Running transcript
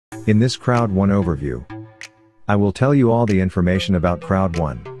In this Crowd1 overview, I will tell you all the information about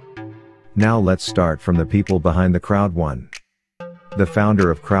Crowd1. Now let's start from the people behind the Crowd1. The founder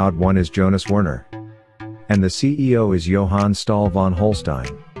of Crowd1 is Jonas Werner. And the CEO is Johann Stahl von Holstein.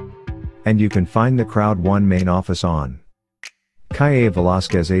 And you can find the Crowd1 main office on Calle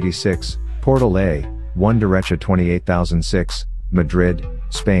Velázquez 86, Portal A, 1 Derecha 28006, Madrid,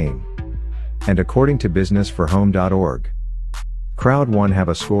 Spain. And according to businessforhome.org, Crowd1 have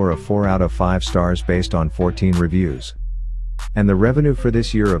a score of 4 out of 5 stars based on 14 reviews. And the revenue for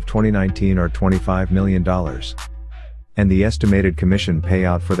this year of 2019 are $25 million. And the estimated commission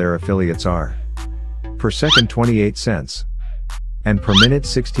payout for their affiliates are per second 28 cents. And per minute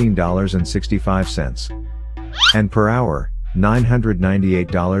 $16.65. And per hour,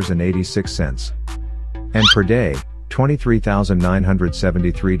 $998.86. And per day,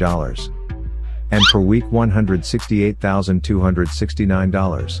 $23,973. And per week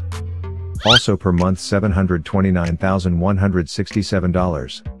 $168,269. Also per month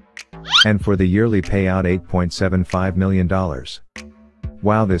 $729,167. And for the yearly payout $8.75 million.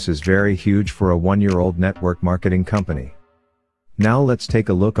 Wow, this is very huge for a 1-year-old network marketing company. Now let's take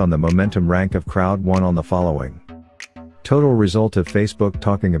a look on the momentum rank of Crowd1 on the following. Total result of Facebook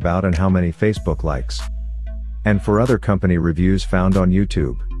talking about and how many Facebook likes. And for other company reviews found on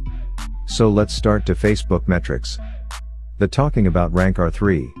YouTube. So let's start to Facebook metrics. The talking about rank are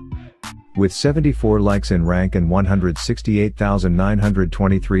 3. With 74 likes in rank and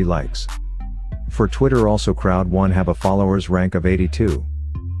 168,923 likes. For Twitter also Crowd1 have a followers rank of 82.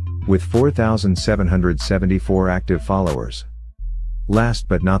 With 4,774 active followers. Last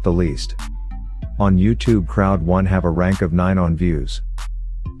but not the least. On YouTube Crowd1 have a rank of 9 on views.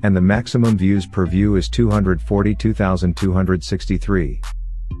 And the maximum views per view is 242,263.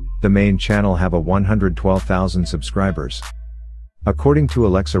 The main channel have a 112,000 subscribers. According to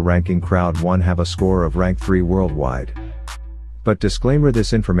Alexa ranking Crowd1 have a score of rank 3 worldwide. But disclaimer,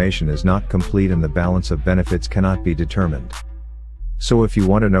 this information is not complete and the balance of benefits cannot be determined. So if you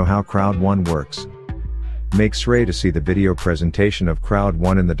want to know how Crowd1 works, make sure to see the video presentation of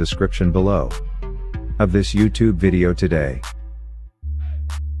Crowd1 in the description below of this YouTube video today.